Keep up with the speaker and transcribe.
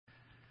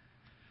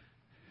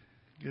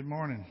Good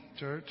morning,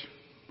 church.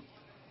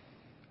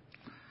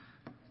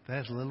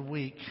 That's a little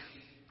weak.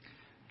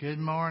 Good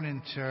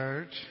morning,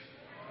 church.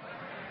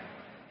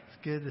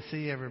 It's good to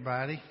see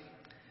everybody.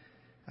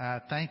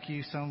 Thank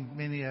you. So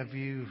many of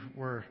you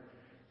were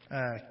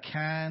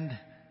kind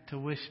to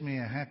wish me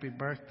a happy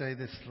birthday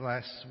this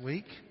last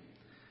week.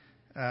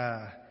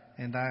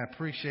 And I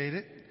appreciate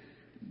it.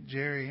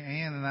 Jerry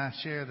Ann and I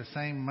share the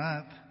same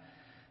month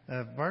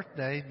of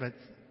birthday, but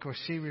of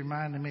course, she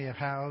reminded me of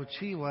how old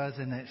she was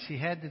and that she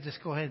had to just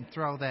go ahead and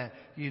throw that.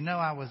 You know,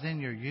 I was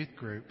in your youth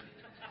group.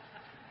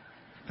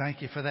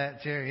 Thank you for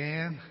that, Jerry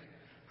Ann.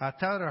 I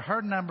told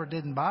her number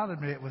didn't bother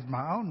me. It was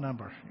my own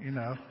number,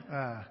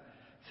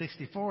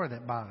 64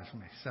 that bothers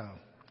me. So,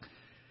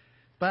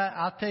 but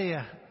I'll tell you,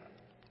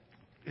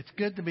 it's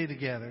good to be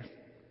together.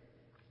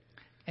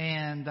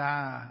 And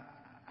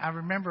I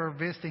remember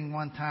visiting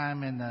one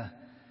time in the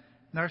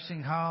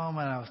nursing home,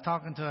 and I was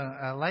talking to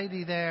a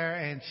lady there,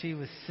 and she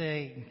was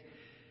saying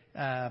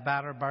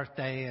about her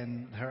birthday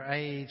and her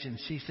age, and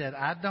she said,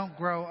 "I don't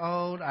grow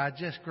old, I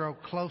just grow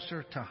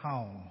closer to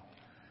home."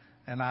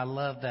 And I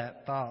love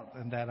that thought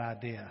and that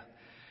idea.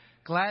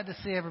 Glad to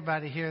see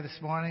everybody here this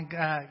morning.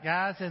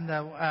 Guys in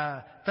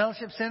the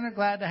Fellowship Center,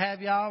 glad to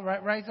have y'all.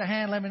 Raise a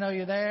hand, let me know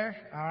you're there.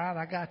 All right,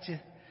 I got you.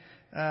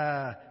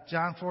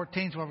 John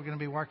 14 is what we're going to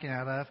be working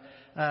out of.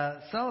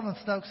 Sullivan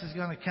Stokes is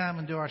going to come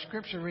and do our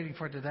scripture reading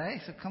for today.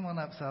 So come on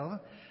up, Sullivan.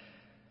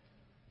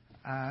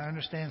 I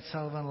understand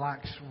Sullivan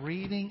likes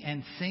reading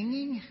and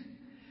singing.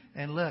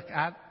 And look,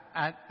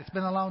 it's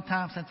been a long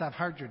time since I've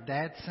heard your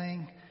dad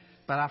sing,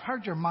 but I've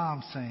heard your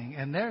mom sing,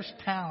 and there's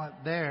talent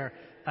there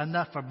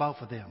enough for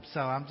both of them.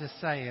 So I'm just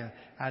saying,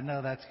 I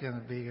know that's going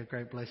to be a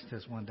great blessing to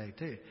us one day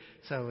too.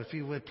 So if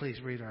you would, please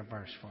read our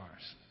verse for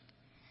us.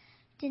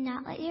 Do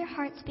not let your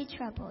hearts be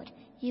troubled.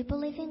 You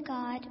believe in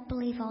God,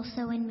 believe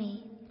also in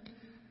me.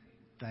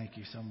 Thank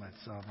you so much,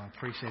 Sullivan. I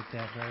appreciate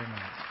that very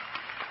much.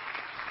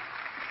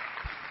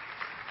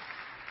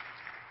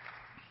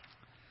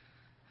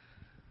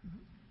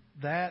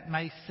 That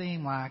may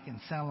seem like and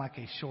sound like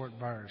a short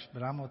verse,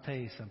 but I'm going to tell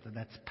you something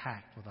that's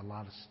packed with a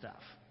lot of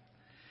stuff.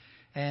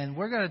 And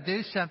we're going to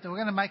do something. We're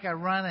going to make a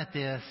run at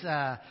this.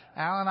 Al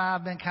and I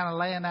have been kind of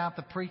laying out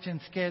the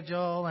preaching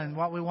schedule and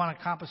what we want to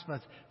accomplish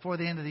before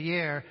the end of the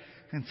year.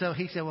 And so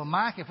he said, "Well,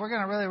 Mike, if we're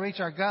going to really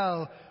reach our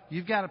goal,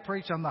 you've got to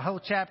preach on the whole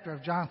chapter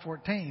of John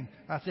 14.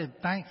 I said,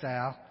 "Thanks,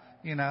 Al."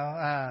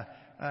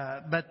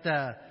 But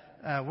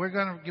we're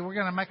going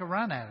to make a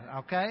run at it,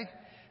 okay?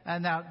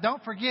 And now,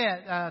 don't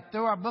forget,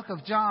 through our book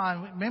of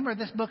John, remember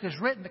this book is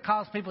written to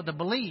cause people to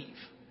believe.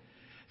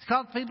 It's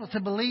called people to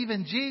believe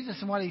in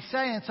Jesus and what He's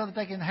saying so that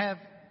they can have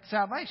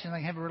salvation. They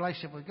can have a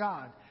relationship with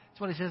God.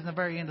 That's what He says in the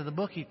very end of the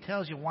book. He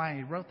tells you why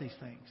He wrote these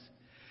things.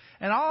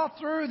 And all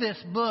through this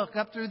book,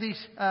 up through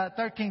these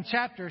 13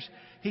 chapters,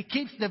 He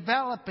keeps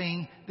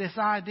developing this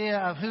idea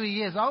of who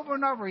He is. Over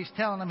and over, He's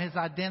telling them His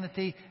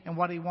identity and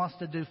what He wants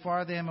to do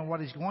for them and what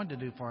He's going to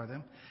do for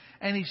them.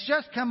 And He's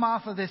just come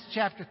off of this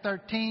chapter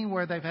 13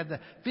 where they've had the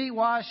feet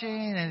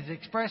washing and He's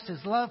expressed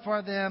His love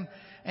for them.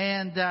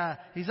 And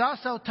He's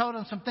also told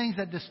them some things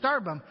that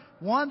disturb them.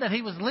 One, that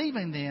He was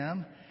leaving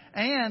them.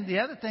 And the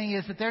other thing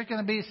is that there's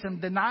going to be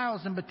some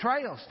denials and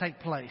betrayals take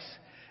place.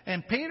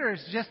 And Peter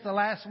is just the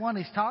last one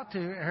He's talked to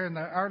here in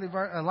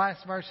the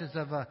last verses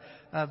of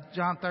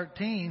John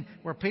 13,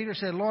 where Peter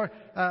said, "Lord,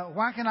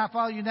 why can I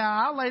follow You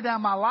now? I'll lay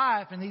down my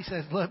life." And He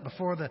says, "Look,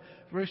 before the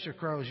rooster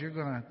crows, you're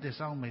going to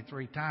disown Me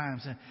 3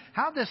 times. And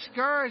how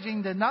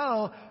discouraging to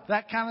know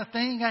that kind of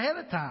thing ahead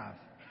of time,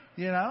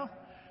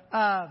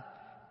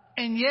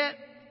 and yet,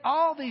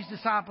 all these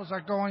disciples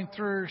are going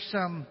through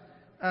some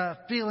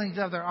feelings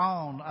of their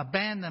own,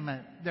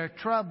 abandonment. They're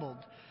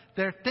troubled.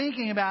 They're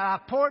thinking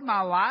about, I poured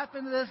my life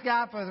into this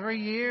guy for 3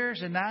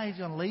 years and now he's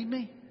going to leave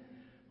me?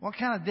 What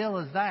kind of deal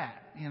is that?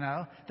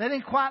 They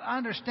didn't quite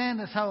understand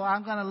this whole,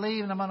 I'm going to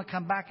leave and I'm going to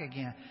come back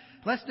again.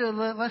 Let's do a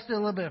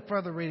little bit of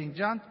further reading.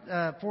 John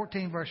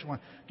 14, verse 1.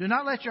 Do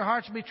not let your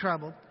hearts be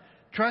troubled.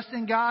 Trust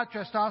in God,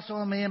 trust also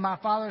in me. In my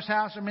Father's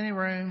house are many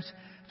rooms.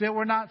 If it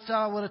were not so,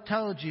 I would have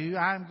told you.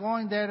 I am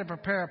going there to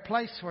prepare a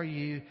place for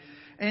you.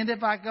 And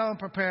if I go and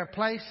prepare a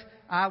place,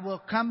 I will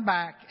come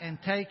back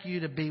and take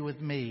you to be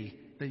with me,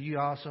 that you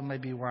also may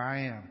be where I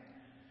am.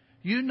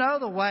 You know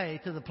the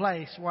way to the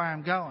place where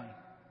I'm going.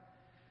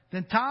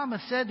 Then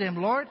Thomas said to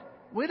Him, "Lord,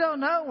 we don't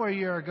know where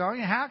you are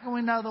going. How can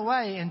we know the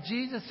way?" And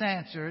Jesus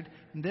answered,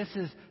 and this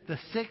is the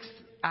 6th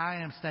I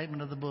am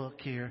statement of the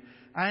book here.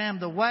 "I am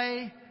the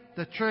way,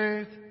 the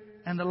truth,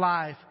 and the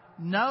life.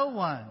 No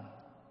one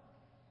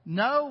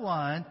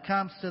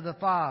comes to the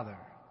Father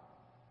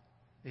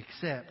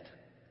except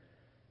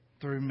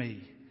through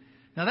me."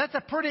 Now that's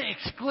a pretty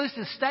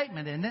exclusive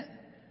statement, isn't it?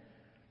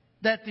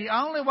 That the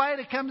only way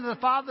to come to the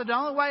Father, the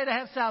only way to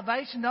have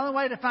salvation, the only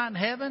way to find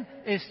heaven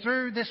is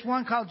through this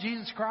one called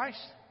Jesus Christ.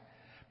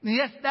 And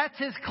yes, that's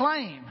His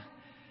claim.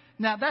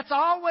 Now that's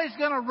always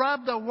going to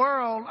rub the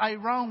world a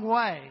wrong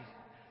way.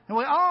 And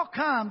we all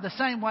come the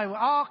same way. We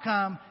all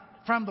come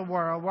from the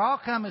world. We all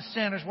come as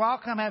sinners. We all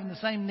come having the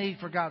same need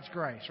for God's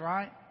grace,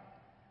 right?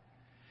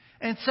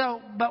 And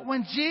so, but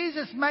when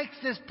Jesus makes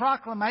this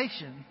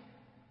proclamation,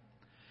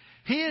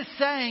 He is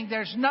saying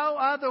there's no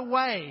other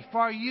way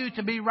for you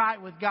to be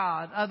right with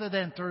God other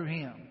than through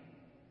Him.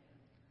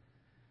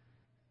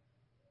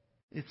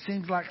 It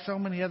seems like so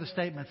many other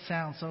statements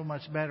sound so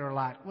much better,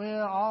 like,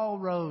 well, all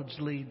roads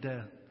lead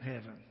to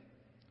heaven.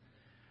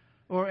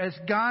 Or as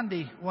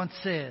Gandhi once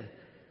said,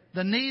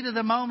 the need of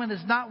the moment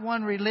is not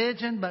one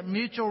religion, but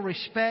mutual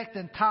respect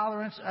and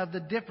tolerance of the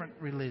different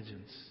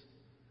religions.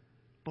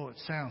 Boy, it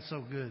sounds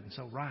so good and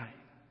so right.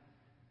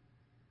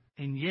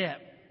 And yet,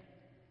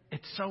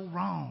 it's so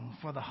wrong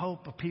for the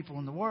hope of people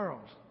in the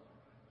world.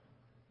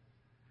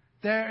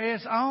 There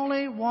is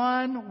only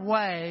one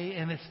way,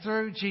 and it's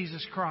through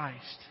Jesus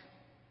Christ.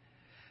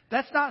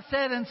 That's not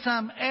said in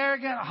some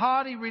arrogant,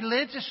 haughty,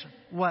 religious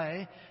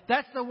way.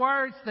 That's the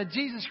words that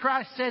Jesus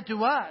Christ said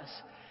to us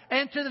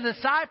and to the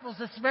disciples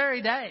this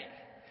very day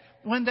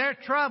when they're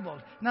troubled.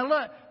 Now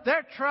look,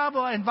 their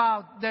trouble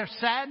involved their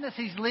sadness,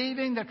 He's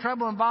leaving. Their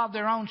trouble involved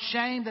their own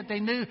shame that they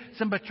knew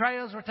some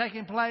betrayals were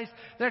taking place.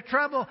 Their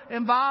trouble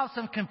involved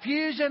some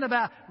confusion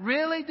about,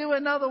 really, do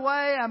another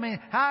way? I mean,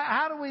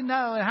 how do we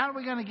know? And how are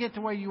we going to get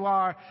to where you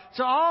are?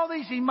 So all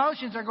these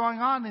emotions are going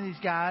on in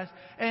these guys.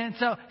 And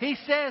so He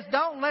says,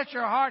 don't let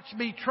your hearts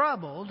be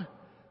troubled.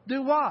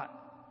 Do what?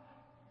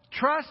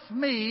 Trust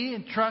me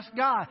and trust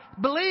God.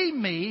 Believe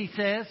me, He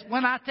says,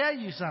 when I tell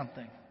you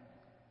something.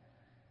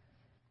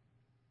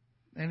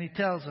 And He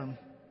tells them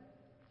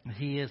that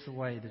He is the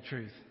way, the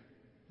truth,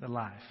 the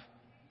life.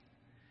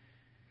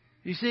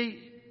 You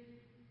see,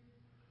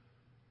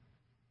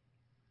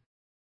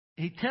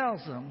 He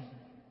tells them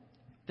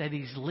that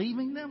He's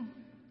leaving them,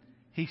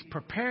 He's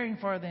preparing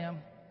for them,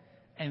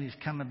 and He's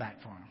coming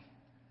back for them.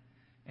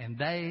 And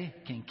they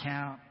can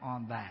count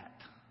on that.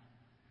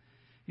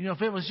 You know,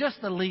 if it was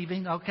just the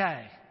leaving,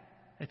 okay,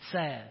 it's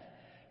sad.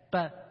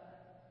 But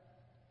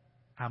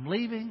I'm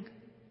leaving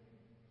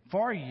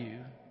for you.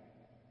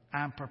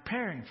 I'm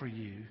preparing for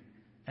you,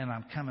 and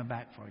I'm coming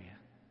back for you.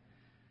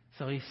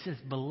 So He says,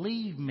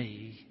 believe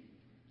me,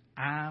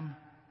 I'm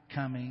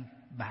coming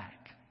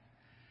back.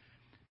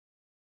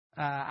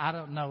 I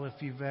don't know if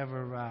you've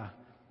ever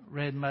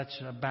read much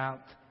about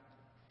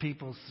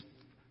people's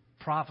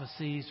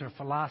prophecies or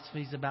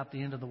philosophies about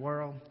the end of the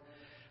world.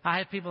 I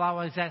have people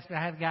always ask me,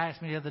 I had a guy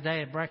ask me the other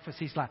day at breakfast,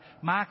 he's like,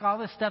 Mike, all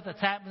this stuff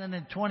that's happening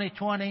in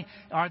 2020,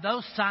 are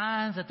those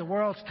signs that the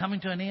world's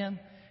coming to an end?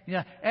 You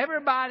know,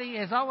 everybody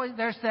is always,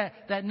 there's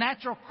that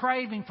natural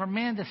craving for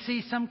men to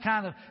see some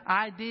kind of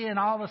idea and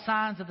all the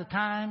signs of the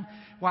time.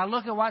 Well,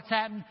 look at what's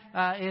happened.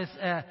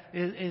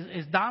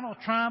 Is Donald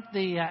Trump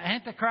the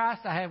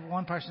Antichrist? I have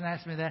one person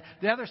ask me that.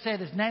 The other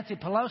said, is Nancy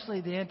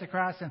Pelosi the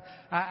Antichrist? And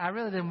I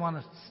really didn't want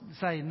to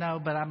say no,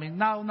 but I mean,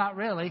 no, not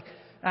really.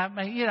 I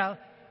mean, you know,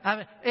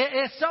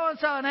 is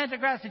so-and-so an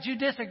Antichrist that you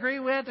disagree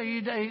with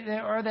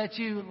or that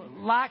you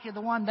like it,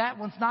 the one that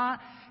one's not?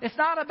 It's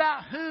not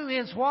about who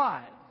is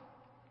what.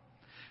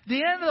 The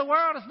end of the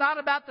world is not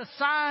about the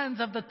signs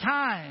of the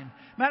time.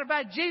 Matter of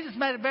fact, Jesus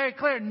made it very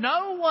clear.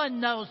 No one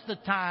knows the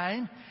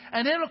time,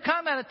 and it'll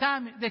come at a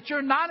time that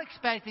you're not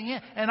expecting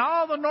it, and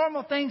all the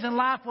normal things in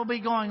life will be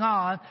going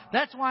on.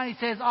 That's why He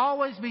says,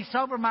 always be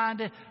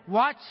sober-minded,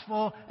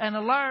 watchful, and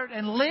alert,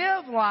 and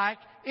live like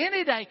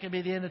any day can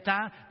be the end of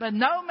time. But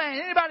no man,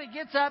 anybody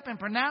gets up and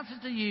pronounces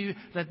to you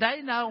that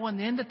they know when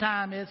the end of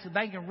time is, so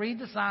they can read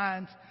the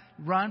signs,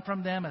 run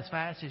from them as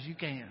fast as you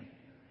can.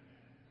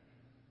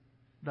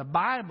 The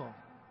Bible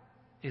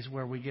is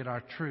where we get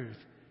our truth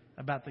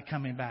about the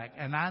coming back.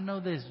 And I know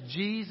this,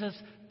 Jesus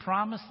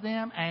promised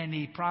them and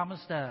He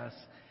promised us.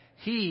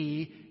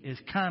 He is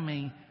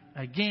coming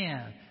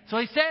again. So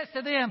He says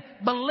to them,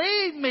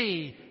 believe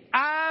me,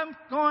 I'm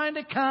going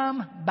to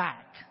come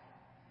back.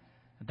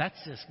 That's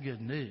just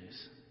good news.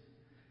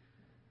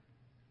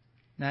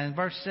 Now in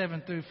verse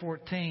 7 through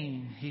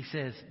 14, He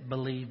says,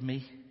 believe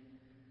me,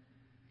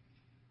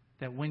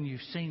 that when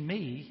you've seen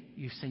me,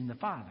 you've seen the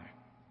Father.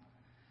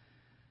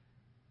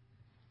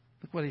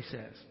 Look what He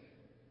says.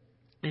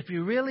 If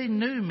you really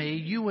knew me,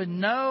 you would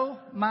know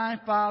my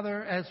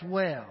Father as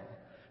well.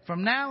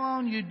 From now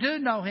on, you do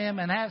know Him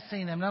and have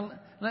seen Him. Now,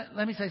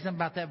 let me say something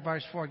about that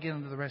verse before I get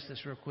into the rest of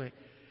this real quick.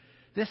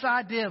 This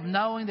idea of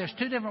knowing, there's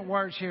two different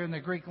words here in the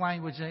Greek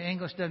language. The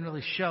English doesn't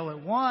really show it.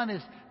 One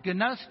is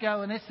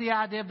gnosko, and it's the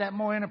idea of that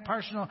more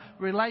interpersonal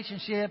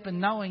relationship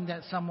and knowing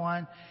that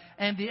someone.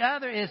 And the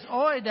other is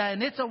oida,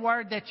 and it's a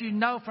word that you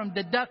know from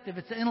deductive.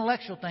 It's an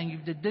intellectual thing.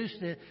 You've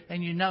deduced it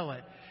and you know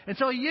it. And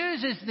so He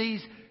uses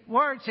these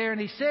words here, and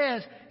He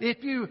says,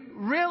 if you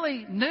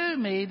really knew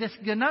me, this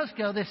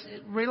gnosko, this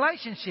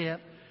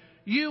relationship,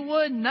 you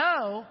would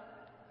know,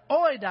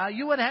 oida,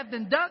 you would have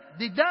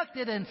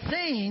deducted and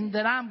seen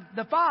that I'm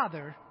the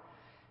Father.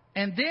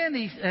 And then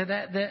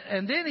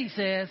He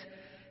says,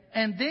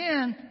 and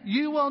then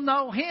you will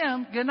know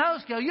Him,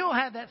 gnosko. You'll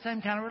have that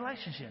same kind of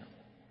relationship.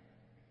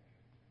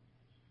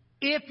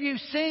 If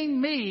you've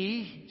seen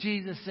me,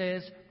 Jesus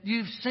says,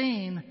 you've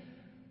seen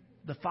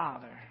the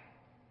Father.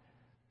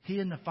 He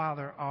and the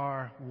Father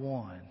are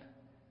one.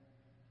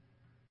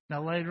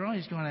 Now later on,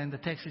 in the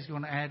text, he's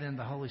going to add in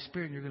the Holy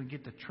Spirit, and you're going to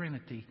get the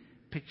Trinity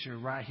picture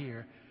right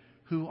here,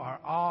 who are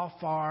all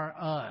for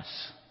us.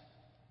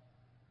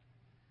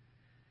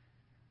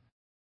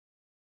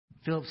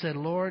 Philip said,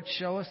 Lord,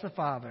 show us the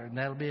Father, and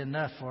that'll be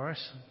enough for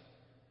us.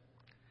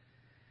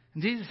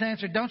 And Jesus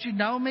answered, don't you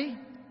know me,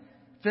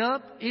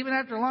 Philip? Even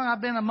after long I've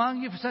been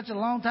among you for such a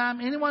long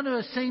time, anyone who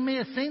has seen me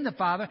has seen the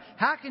Father.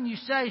 How can you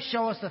say,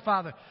 show us the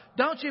Father?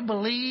 Don't you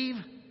believe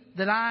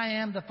that I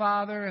am the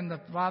Father and the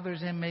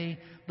Father's in me?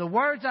 The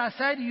words I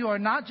say to you are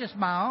not just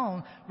my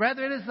own.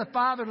 Rather, it is the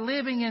Father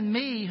living in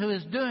me who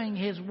is doing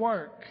His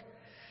work.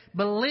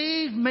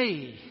 Believe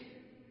me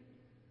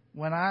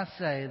when I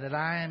say that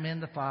I am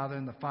in the Father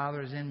and the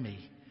Father is in me.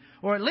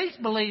 Or at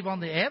least believe on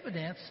the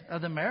evidence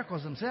of the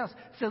miracles themselves.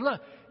 He said,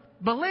 look,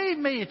 believe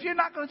me. If you're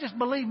not going to just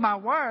believe my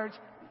words,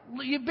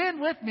 you've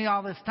been with me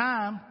all this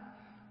time.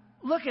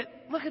 Look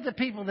at the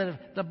people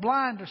the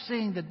blind are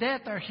seeing, the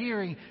deaf are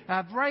hearing.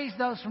 I've raised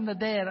those from the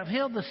dead. I've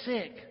healed the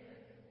sick.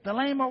 The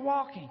lame are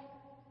walking.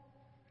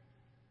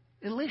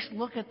 At least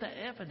look at the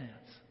evidence.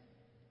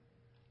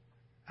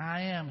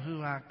 I am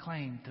who I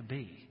claim to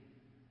be.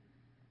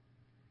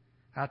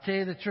 I'll tell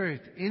you the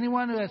truth.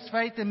 Anyone who has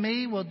faith in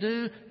me will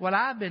do what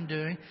I've been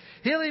doing.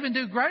 He'll even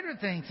do greater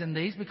things than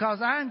these because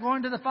I am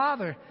going to the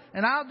Father.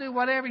 And I'll do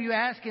whatever you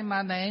ask in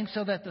my name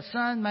so that the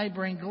Son may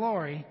bring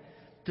glory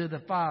to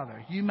the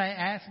Father. You may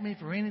ask me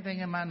for anything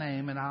in my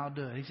name and I'll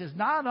do it. He says,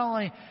 not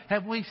only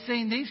have we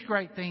seen these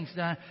great things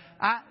done,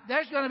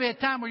 there's going to be a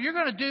time where you're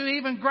going to do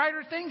even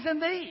greater things than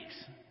these.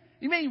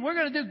 You mean we're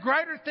going to do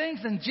greater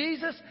things than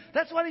Jesus?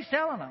 That's what he's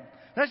telling them.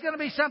 There's going to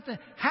be something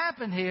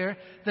happen here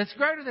that's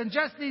greater than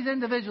just these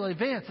individual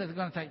events that are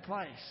going to take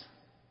place.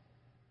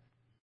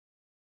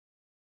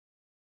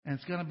 And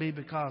it's going to be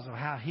because of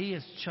how he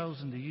has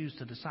chosen to use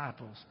the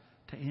disciples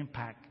to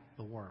impact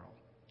the world.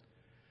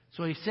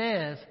 So he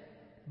says,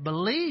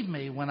 believe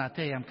me when I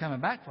tell you I'm coming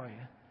back for you.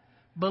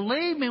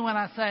 Believe me when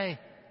I say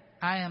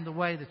I am the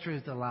way, the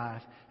truth, the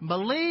life.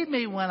 Believe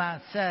me when I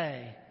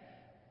say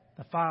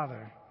the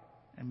Father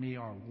and me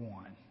are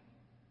one.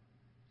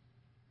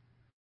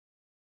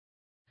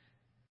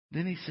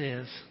 Then he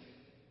says,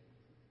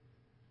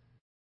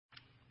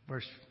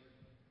 verse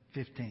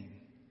 15,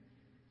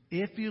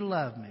 if you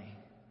love me,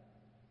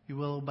 you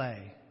will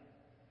obey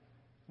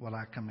what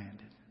I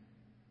commanded.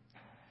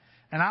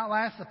 And I'll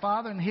ask the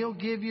Father, and He'll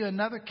give you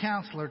another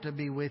counselor to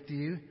be with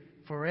you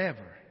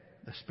forever,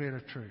 the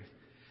Spirit of truth.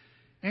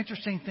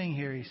 Interesting thing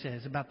here he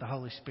says about the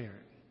Holy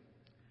Spirit.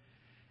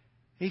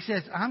 He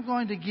says, I'm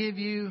going to give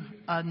you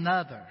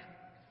another.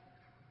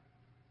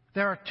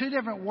 There are two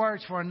different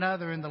words for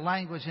another in the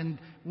language, and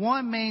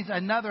one means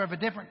another of a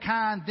different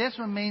kind. This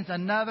one means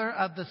another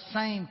of the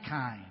same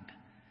kind.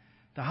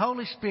 The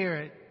Holy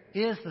Spirit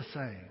is the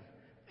same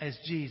as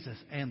Jesus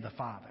and the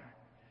Father.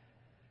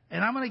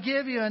 And I'm going to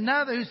give you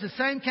another who's the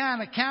same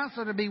kind of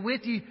counselor to be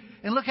with you.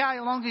 And look how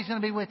long he's going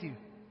to be with you.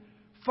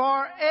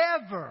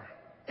 Forever.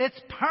 It's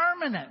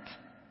permanent.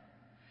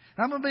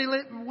 I'm going to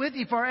be with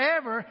you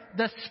forever.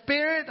 The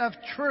Spirit of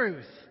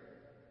truth.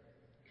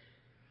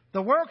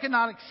 The world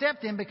cannot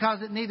accept Him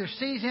because it neither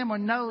sees Him or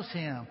knows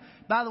Him.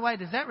 By the way,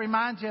 does that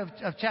remind you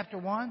of chapter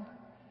 1?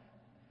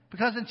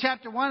 Because in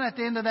chapter 1, at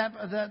the end of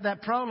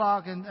that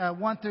prologue in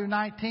 1 through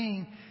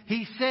 19,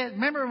 he said,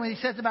 remember when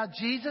he says about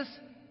Jesus?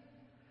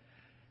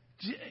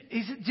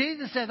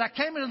 Jesus says, I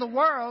came into the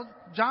world,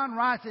 John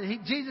writes that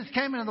Jesus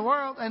came into the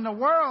world, and the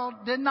world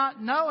did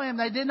not know Him.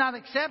 They did not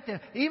accept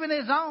Him. Even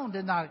His own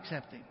did not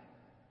accept Him.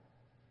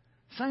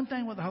 Same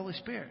thing with the Holy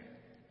Spirit.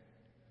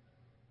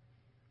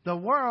 The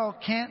world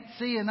can't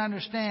see and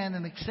understand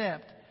and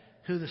accept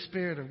who the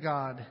Spirit of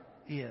God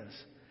is.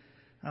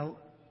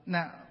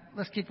 Now,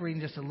 let's keep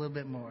reading just a little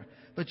bit more.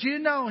 But you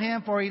know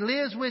Him, for He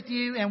lives with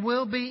you and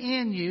will be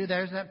in you.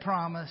 There's that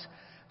promise.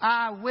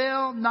 I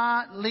will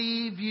not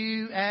leave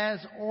you as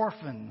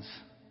orphans.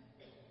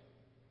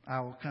 I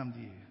will come to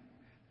you.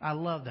 I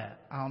love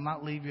that. I will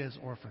not leave you as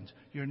orphans.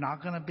 You're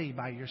not going to be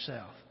by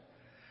yourself.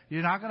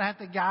 You're not going to have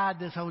to guide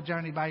this whole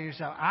journey by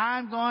yourself.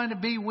 I'm going to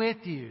be with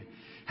you.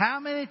 How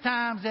many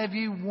times have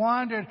you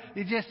wondered,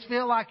 you just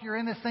feel like you're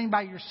in this thing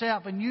by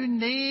yourself and you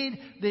need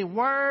the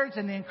words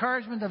and the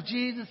encouragement of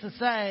Jesus to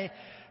say,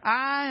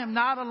 I am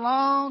not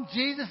alone.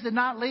 Jesus did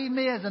not leave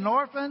me as an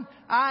orphan.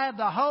 I have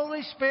the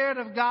Holy Spirit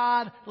of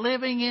God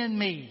living in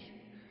me.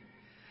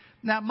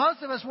 Now,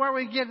 most of us, where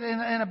we get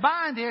in a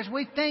bind here is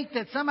we think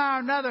that somehow or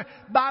another,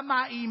 by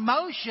my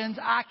emotions,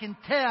 I can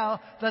tell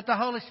that the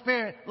Holy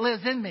Spirit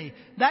lives in me.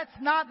 That's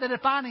not the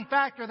defining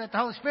factor that the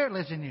Holy Spirit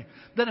lives in you.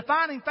 The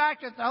defining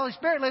factor that the Holy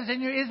Spirit lives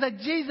in you is that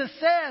Jesus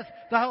says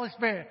the Holy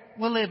Spirit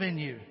will live in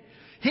you.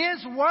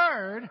 His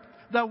Word,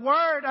 the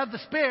Word of the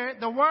Spirit,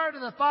 the Word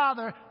of the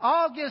Father,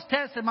 all gives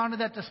testimony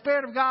that the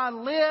Spirit of God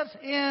lives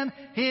in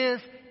His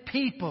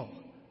people.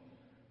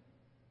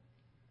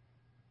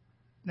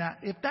 Now,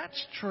 if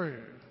that's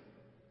true,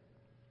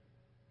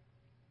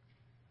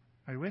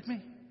 are you with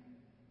me?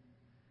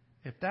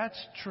 If that's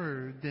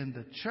true, then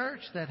the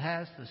church that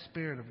has the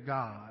Spirit of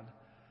God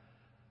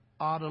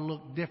ought to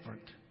look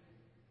different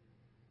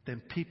than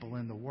people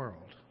in the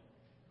world.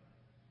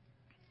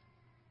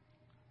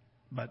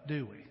 But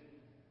do we?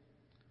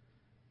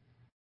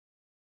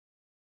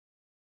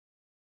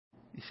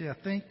 You see, I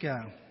think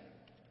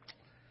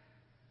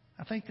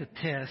the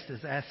test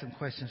is ask some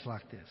questions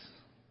like this,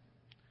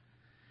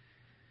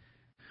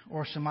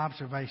 or some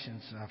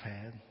observations I've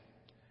had.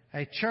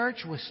 A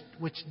church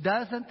which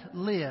doesn't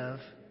live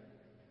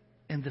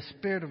in the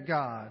Spirit of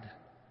God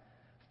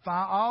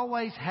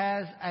always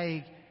has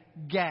a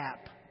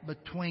gap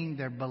between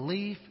their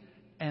belief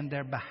and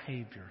their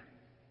behavior.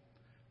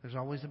 There's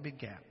always a big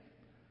gap.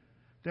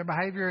 Their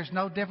behavior is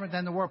no different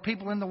than the world.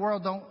 People in the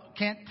world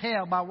can't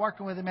tell by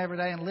working with them every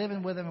day and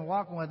living with them and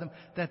walking with them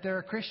that they're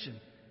a Christian.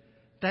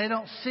 They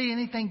don't see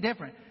anything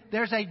different.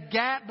 There's a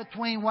gap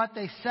between what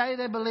they say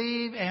they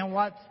believe and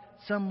what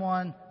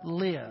someone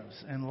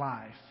lives in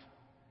life.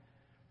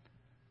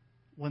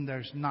 When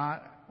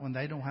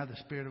they don't have the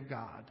Spirit of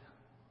God,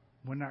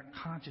 we're not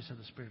conscious of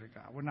the Spirit of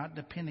God. We're not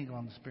depending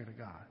on the Spirit of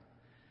God.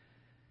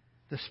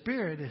 The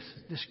Spirit is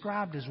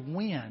described as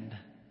wind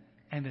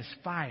and as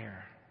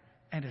fire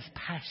and as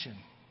passion.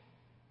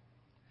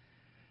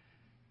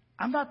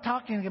 I'm not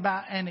talking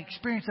about an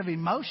experience of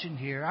emotion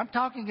here. I'm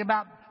talking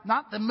about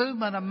not the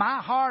movement of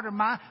my heart or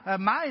my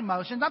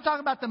emotions. I'm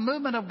talking about the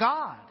movement of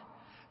God.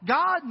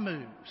 God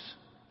moves.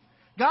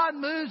 God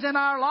moves in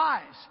our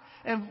lives.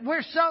 And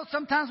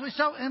sometimes we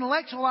so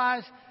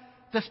intellectualize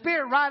the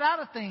Spirit right out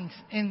of things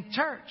in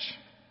church.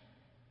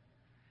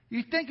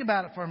 You think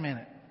about it for a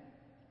minute.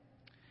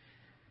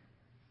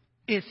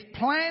 It's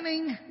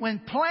planning. When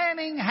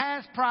planning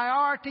has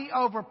priority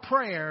over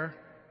prayer,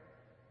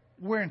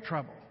 we're in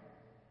trouble.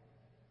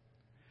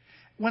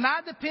 When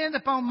I depend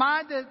upon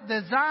my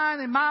design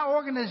and my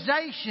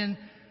organization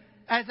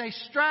as a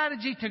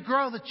strategy to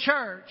grow the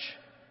church,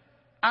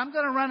 I'm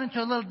going to run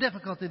into a little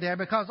difficulty there,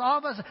 because all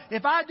of us,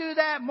 if I do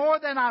that more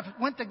than I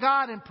went to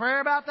God in prayer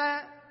about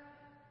that,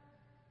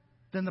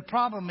 then the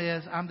problem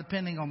is I'm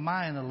depending on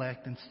my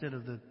intellect instead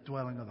of the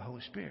dwelling of the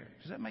Holy Spirit.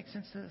 Does that make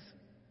sense to us?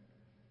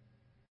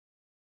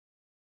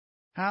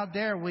 How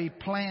dare we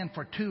plan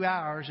for 2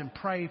 hours and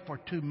pray for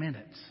 2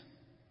 minutes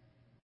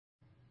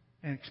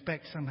and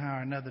expect somehow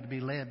or another to be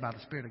led by the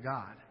Spirit of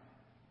God?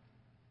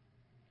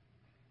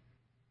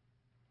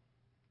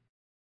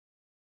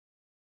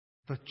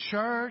 The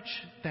church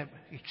that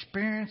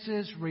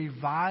experiences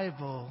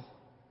revival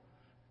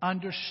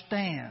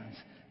understands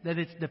that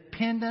it's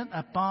dependent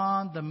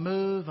upon the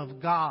move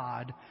of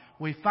God.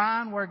 We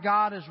find where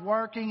God is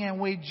working and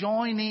we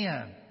join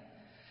in.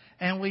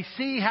 And we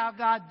see how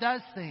God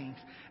does things.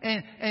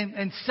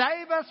 And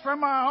save us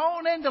from our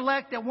own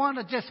intellect that want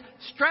to just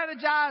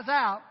strategize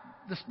out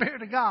the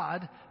Spirit of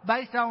God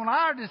based on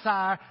our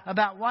desire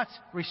about what's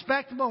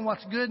respectable and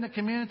what's good in the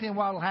community and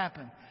what will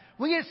happen.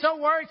 We get so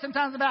worried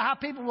sometimes about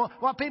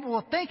what people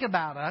will think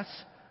about us,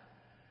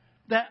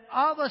 that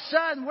all of a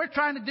sudden we're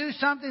trying to do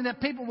something that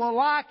people will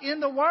like in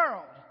the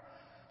world.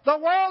 The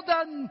world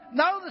doesn't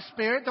know the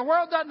Spirit. The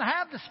world doesn't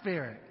have the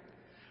Spirit.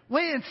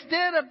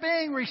 Instead of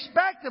being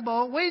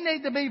respectable, we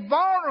need to be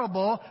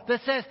vulnerable, that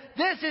says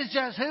this is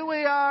just who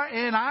we are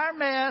in our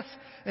mess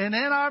and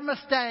in our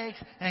mistakes,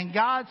 and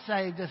God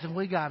saved us and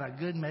we got a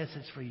good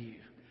message for you.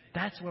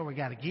 That's where we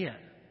got to get.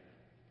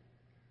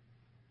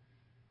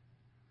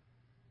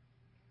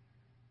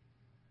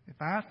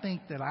 If I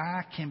think that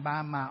I can,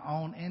 by my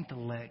own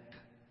intellect,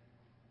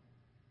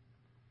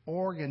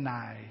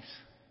 organize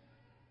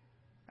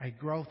a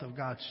growth of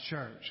God's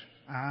church,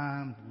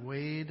 I'm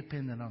way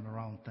dependent on the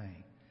wrong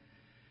thing.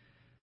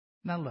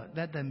 Now look,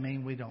 that doesn't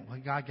mean we don't.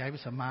 God gave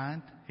us a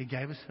mind. He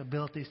gave us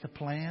abilities to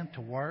plan,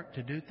 to work,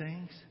 to do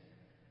things.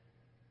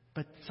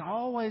 But it's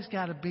always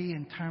got to be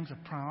in terms of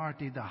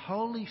priority. The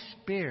Holy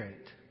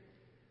Spirit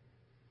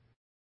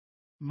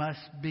must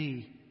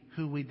be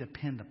who we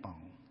depend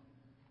upon.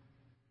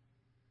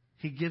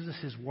 He gives us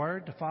His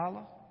Word to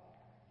follow.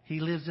 He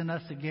lives in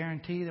us to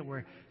guarantee that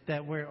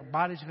our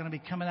bodies are going to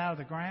be coming out of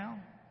the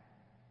ground.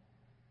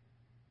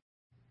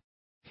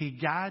 He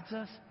guides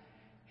us.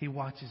 He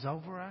watches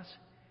over us.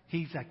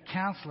 He's a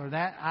counselor.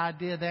 That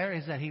idea there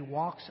is that He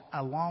walks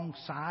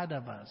alongside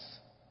of us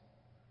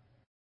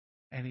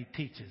and He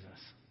teaches us.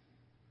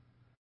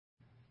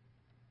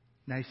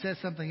 Now He says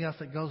something else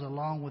that goes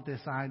along with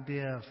this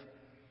idea of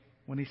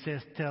when He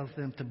tells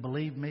them to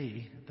believe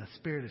me, the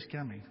Spirit is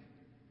coming.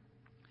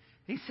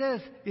 He says,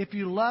 if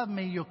you love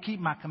me, you'll keep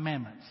my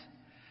commandments.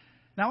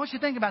 Now I want you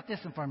to think about this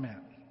for a minute.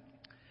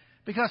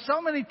 Because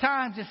so many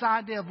times this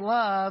idea of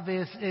love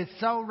is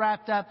so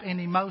wrapped up in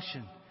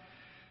emotion.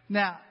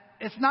 Now,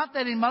 it's not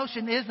that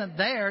emotion isn't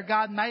there.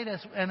 God made us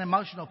an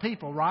emotional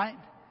people, right?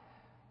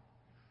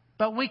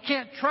 But we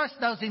can't trust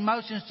those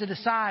emotions to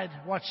decide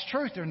what's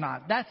truth or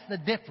not. That's the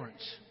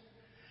difference.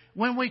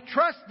 When we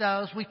trust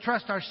those, we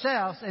trust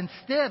ourselves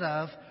instead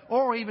of,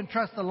 or even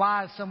trust the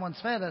lies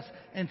someone's fed us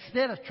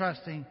instead of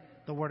trusting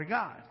the Word of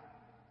God.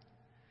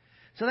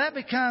 So that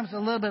becomes a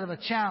little bit of a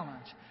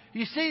challenge.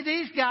 You see,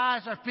 these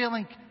guys are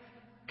feeling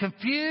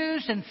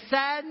confused and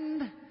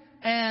saddened,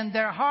 and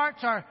their hearts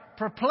are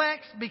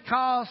perplexed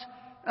because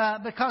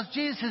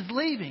Jesus is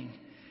leaving.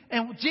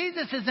 And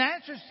Jesus'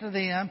 answers to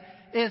them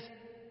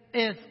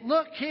is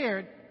look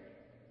here,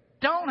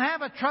 Don't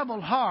have a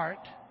troubled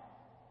heart.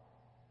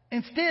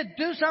 Instead,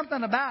 do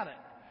something about it.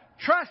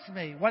 Trust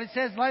me. What it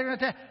says later in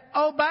the text.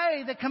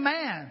 Obey the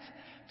commands.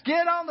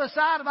 Get on the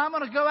side of I'm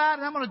going to go out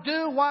and I'm going to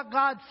do what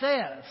God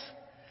says.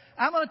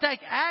 I'm going to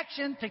take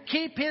action to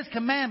keep His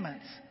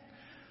commandments.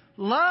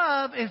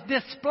 Love is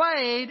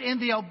displayed in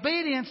the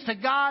obedience to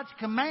God's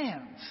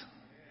commands.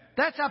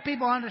 That's how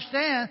people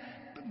understand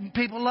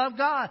people love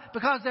God.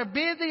 Because they're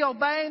busy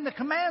obeying the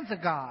commands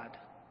of God.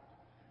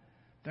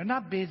 They're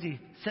not busy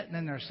sitting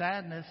in their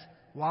sadness,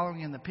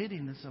 wallowing in the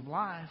pittiness of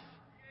life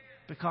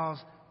because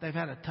they've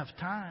had a tough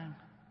time.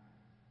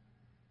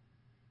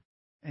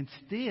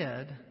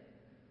 Instead,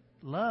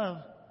 love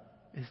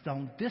is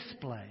on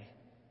display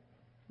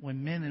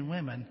when men and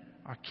women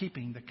are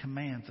keeping the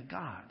commands of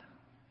God.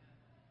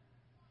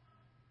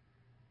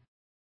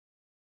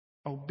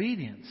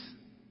 Obedience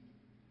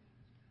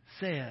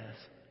says,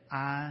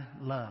 I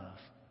love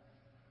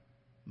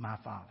my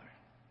Father.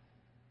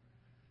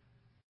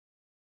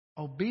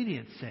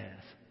 Obedience says,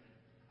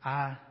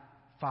 I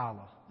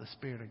follow the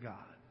Spirit of God.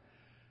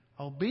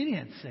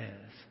 Obedience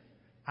says,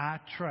 I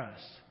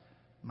trust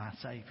my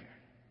Savior.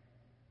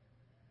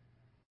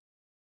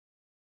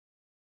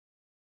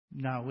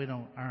 No, we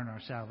don't earn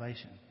our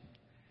salvation.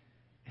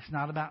 It's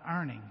not about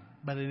earning,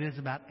 but it is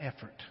about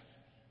effort.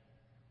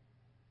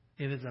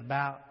 It is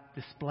about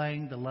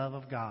displaying the love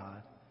of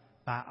God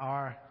by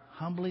our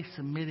humbly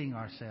submitting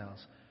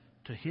ourselves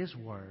to His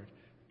Word,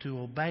 to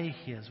obey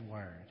His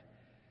Word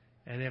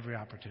at every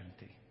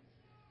opportunity.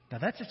 Now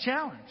that's a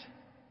challenge.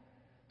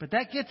 But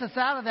that gets us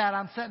out of that.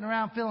 I'm sitting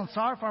around feeling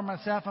sorry for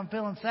myself. I'm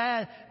feeling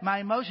sad. My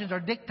emotions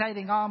are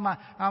dictating all my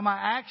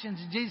actions.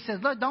 And Jesus says,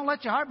 look, don't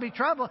let your heart be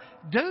troubled.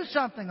 Do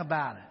something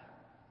about it.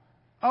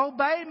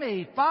 Obey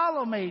me,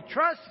 follow me,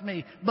 trust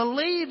me,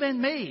 believe in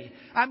me.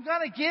 I'm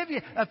going to give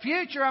you a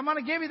future. I'm going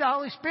to give you the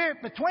Holy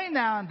Spirit between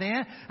now and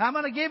then. I'm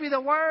going to give you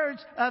the words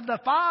of the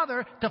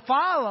Father to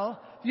follow.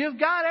 You've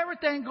got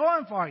everything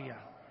going for you.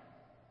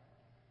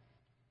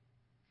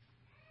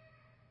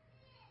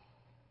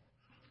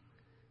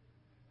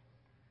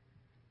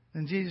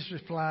 Then Jesus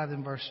replied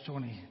in verse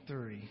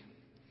 23,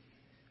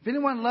 if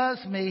anyone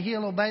loves me,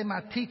 he'll obey my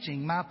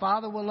teaching. My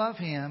Father will love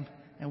him,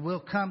 and we'll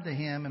come to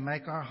him and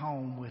make our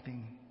home with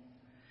him.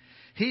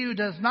 He who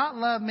does not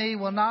love me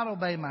will not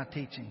obey my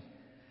teaching.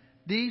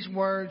 These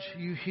words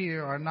you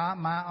hear are not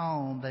my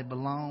own. They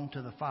belong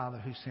to the Father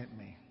who sent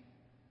me.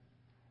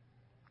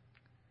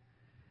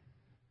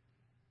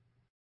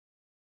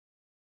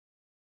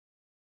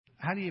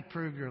 How do you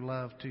prove your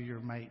love to your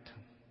mate?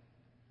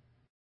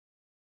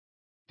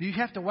 Do you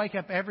have to wake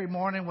up every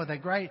morning with a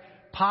great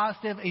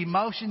positive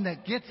emotion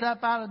that gets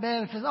up out of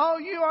bed and says, oh,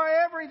 you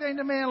are everything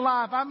to me in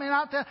life. I mean,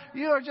 I'll tell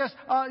you, are just,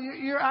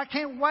 I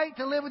can't wait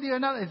to live with you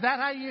another. Is that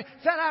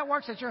how it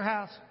works at your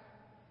house?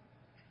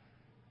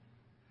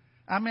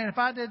 I mean, if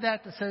I did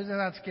that to Susan,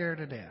 I'd scare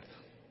her to death.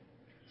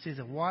 She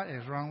said, what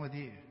is wrong with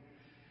you?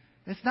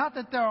 It's not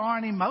that there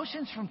aren't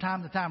emotions from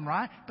time to time,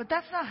 right? But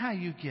that's not how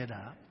you get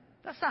up.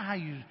 That's not how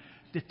you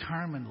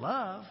determine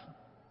love.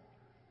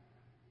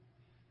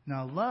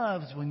 Now,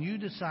 love is when you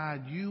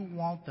decide you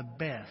want the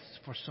best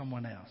for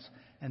someone else.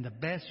 And the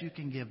best you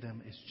can give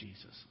them is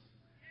Jesus.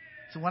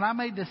 So when I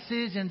make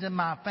decisions in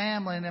my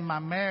family and in my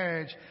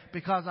marriage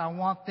because I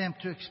want them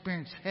to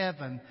experience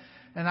heaven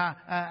and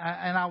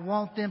I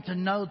want them to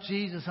know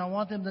Jesus, I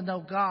want them to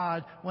know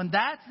God, when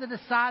that's the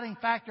deciding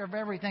factor of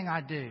everything I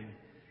do,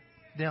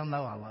 they'll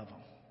know I love them.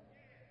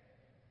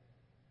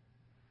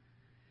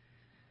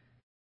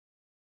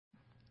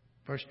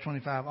 Verse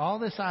 25, all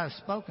this I have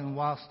spoken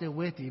while still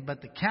with you,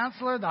 but the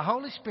Counselor, the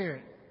Holy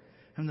Spirit,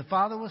 whom the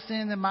Father will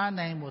send in my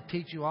name, will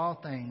teach you all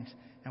things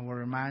and will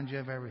remind you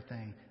of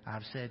everything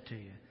I've said to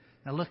you.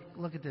 Now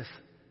look at this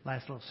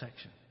last little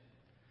section.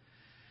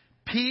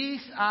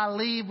 Peace I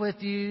leave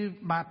with you,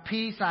 my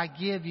peace I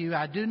give you.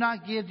 I do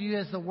not give you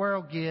as the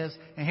world gives.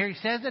 And here he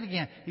says it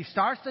again. He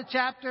starts the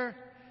chapter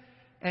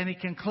and he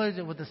concludes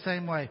it with the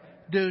same way.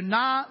 Do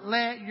not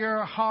let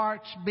your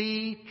hearts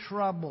be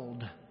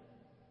troubled.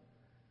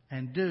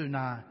 And do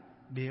not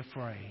be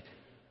afraid.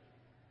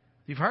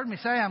 You've heard me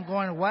say I'm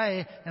going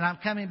away and I'm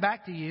coming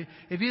back to you.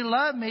 If you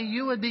love me,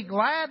 you would be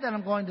glad that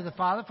I'm going to the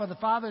Father, for the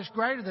Father is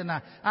greater than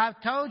I. I've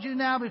told you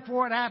now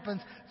before it happens,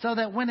 so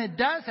that when it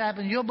does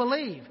happen, you'll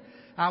believe.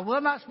 I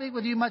will not speak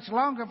with you much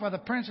longer, for the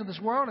prince of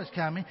this world is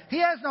coming. He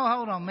has no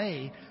hold on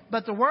me,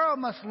 but the world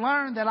must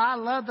learn that I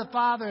love the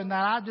Father and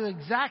that I do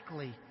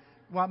exactly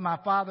what my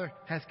Father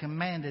has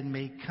commanded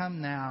me.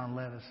 Come now and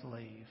let us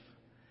leave.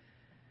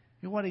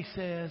 You know what he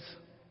says?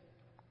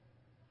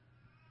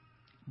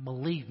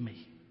 Believe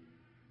me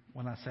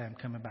when I say I'm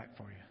coming back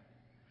for you.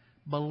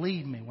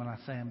 Believe me when I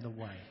say I'm the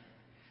way.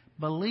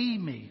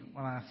 Believe me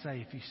when I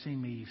say if you've seen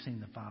me, you've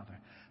seen the Father.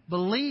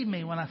 Believe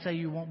me when I say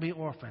you won't be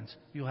orphans.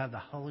 You'll have the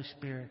Holy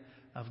Spirit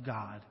of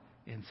God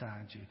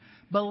inside you.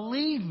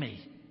 Believe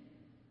me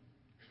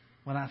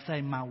when I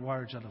say my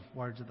words are the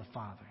words of the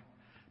Father.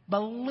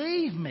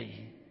 Believe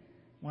me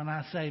when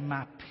I say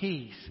my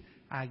peace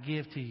I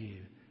give to you,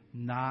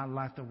 not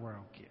like the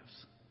world gives.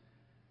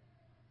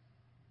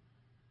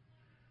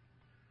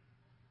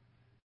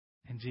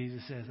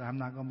 Jesus says, I'm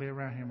not going to be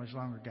around here much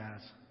longer,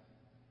 guys.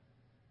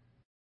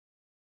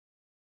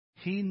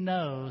 He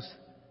knows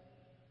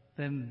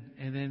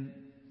then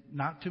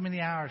not too many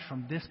hours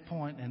from this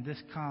point and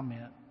this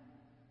comment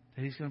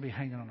that he's going to be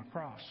hanging on a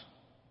cross.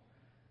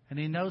 And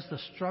he knows the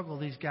struggle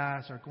these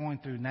guys are going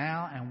through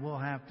now and will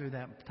have through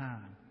that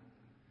time.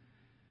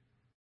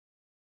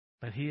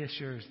 But he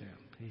assures them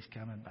he's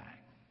coming back.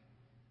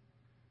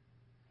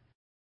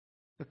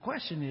 The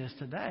question is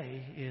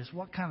today is,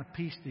 what kind of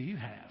peace do you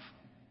have?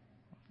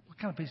 What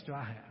kind of peace do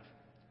I have?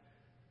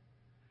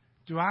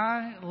 Do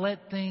I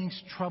let things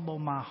trouble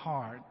my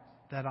heart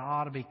that I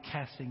ought to be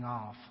casting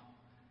off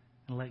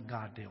and let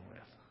God deal with?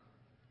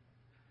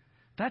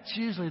 That's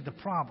usually the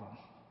problem.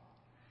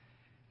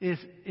 Is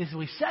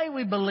we say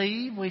we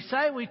believe, we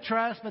say we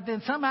trust, but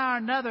then somehow or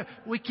another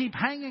we keep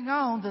hanging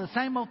on to the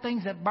same old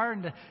things that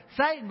burden us.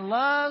 Satan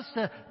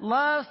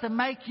loves to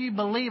make you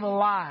believe a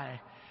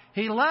lie.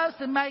 He loves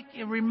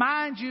to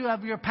remind you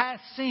of your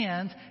past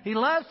sins. He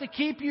loves to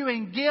keep you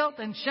in guilt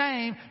and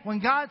shame when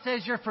God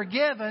says you're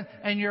forgiven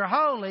and you're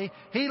holy.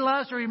 He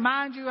loves to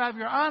remind you of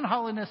your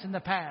unholiness in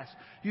the past.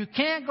 You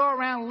can't go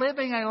around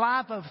living a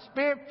life of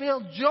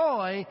Spirit-filled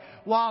joy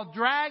while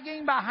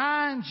dragging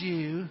behind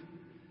you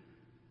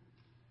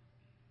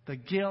the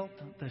guilt,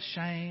 the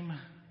shame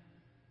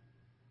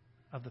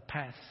of the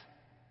past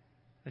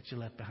that you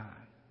left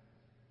behind.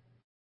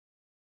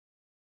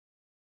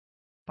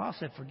 Paul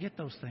said, forget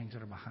those things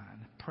that are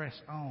behind. Press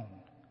on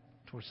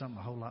towards something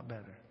a whole lot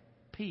better.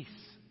 Peace.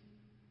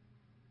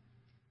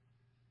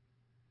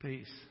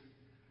 Peace.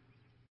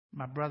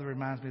 My brother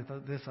reminds me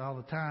of this all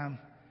the time.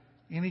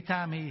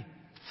 Anytime he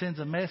sends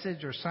a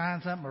message or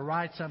signs something or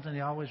writes something,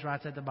 he always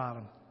writes at the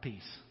bottom,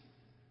 peace.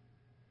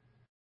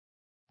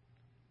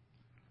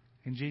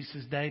 In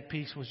Jesus' day,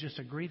 peace was just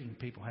a greeting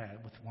people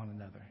had with one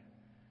another.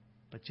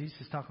 But Jesus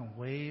is talking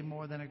way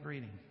more than a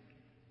greeting.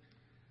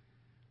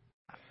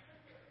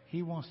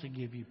 He wants to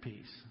give you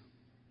peace.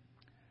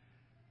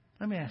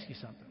 Let me ask you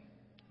something.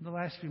 In the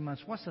last few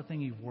months, what's the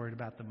thing you've worried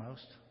about the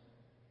most?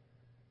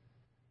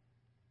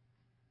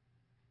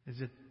 Is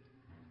it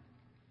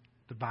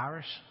the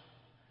virus?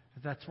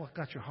 Is that what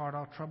got your heart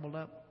all troubled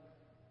up?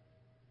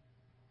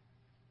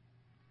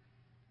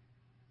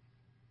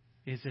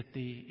 Is it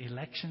the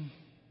election?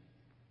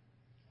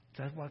 Is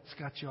that what's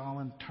got you all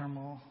in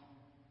turmoil?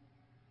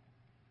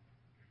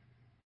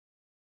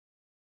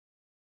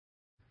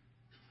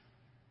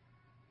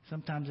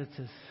 Sometimes it's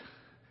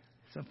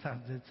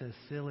as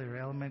silly or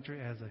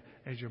elementary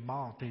as your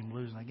ball team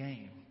losing a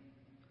game.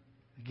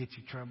 It gets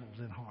you troubled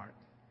in heart.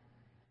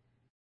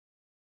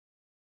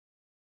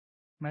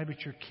 Maybe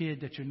it's your kid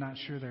that you're not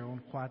sure they're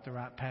on quite the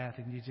right path,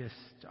 and you just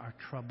are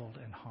troubled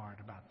in heart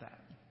about that.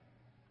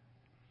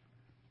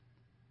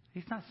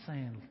 He's not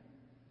saying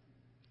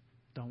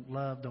don't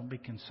love, don't be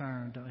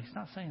concerned. He's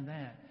not saying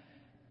that.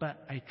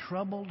 But a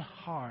troubled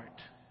heart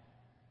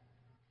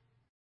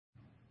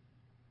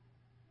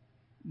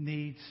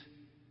needs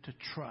to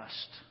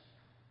trust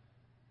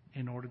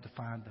in order to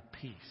find the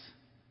peace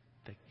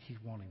that he's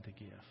wanting to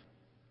give.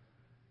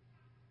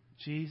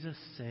 Jesus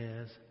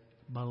says,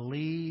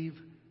 believe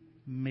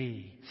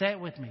me. Say it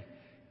with me.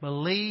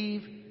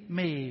 Believe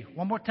me.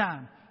 One more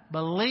time.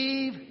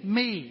 Believe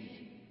me.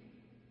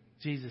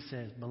 Jesus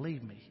says,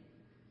 believe me.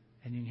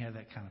 And you can have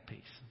that kind of peace.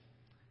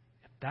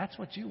 If that's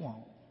what you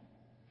want,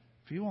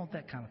 if you want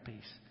that kind of peace,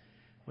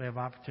 we have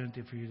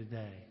opportunity for you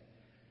today.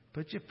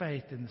 Put your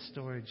faith in the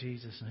story of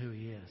Jesus and who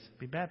he is.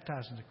 Be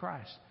baptized into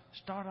Christ.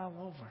 Start all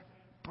over.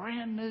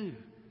 Brand new.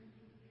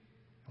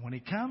 And when he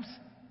comes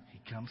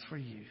for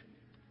you.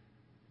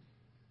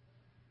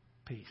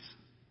 Peace.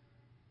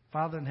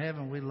 Father in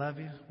heaven, we love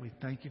you. We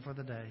thank you for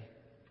the day.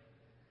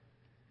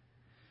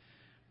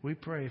 We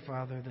pray,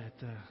 Father,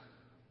 that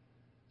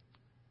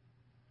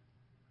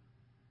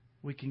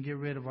we can get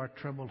rid of our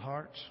troubled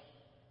hearts.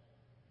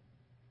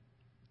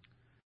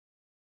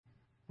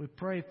 We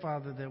pray,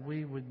 Father, that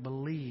we would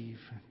believe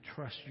and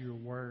trust your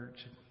words,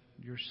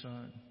 your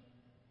Son.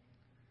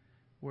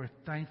 We're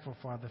thankful,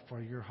 Father,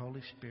 for your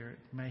Holy Spirit.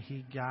 May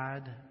he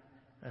guide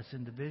us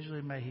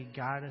individually. May he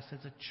guide us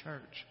as a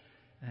church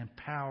and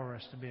empower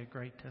us to be a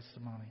great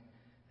testimony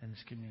in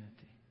this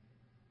community.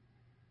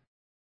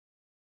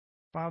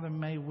 Father,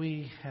 may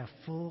we have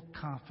full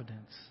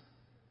confidence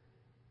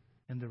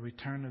in the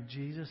return of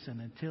Jesus.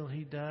 And until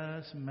he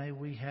does, may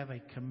we have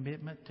a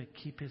commitment to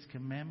keep his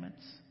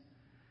commandments,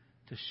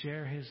 to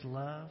share his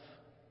love,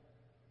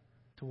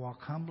 to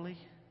walk humbly,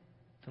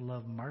 to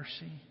love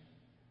mercy,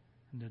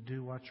 and to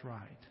do what's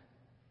right.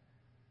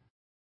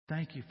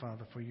 Thank you,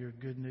 Father, for your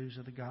good news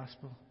of the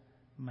gospel.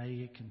 May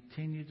it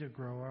continue to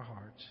grow our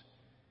hearts.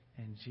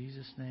 In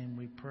Jesus' name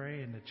we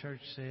pray. And the church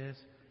says,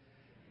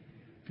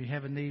 if you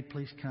have a need,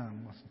 please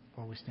come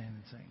while we stand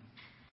and sing.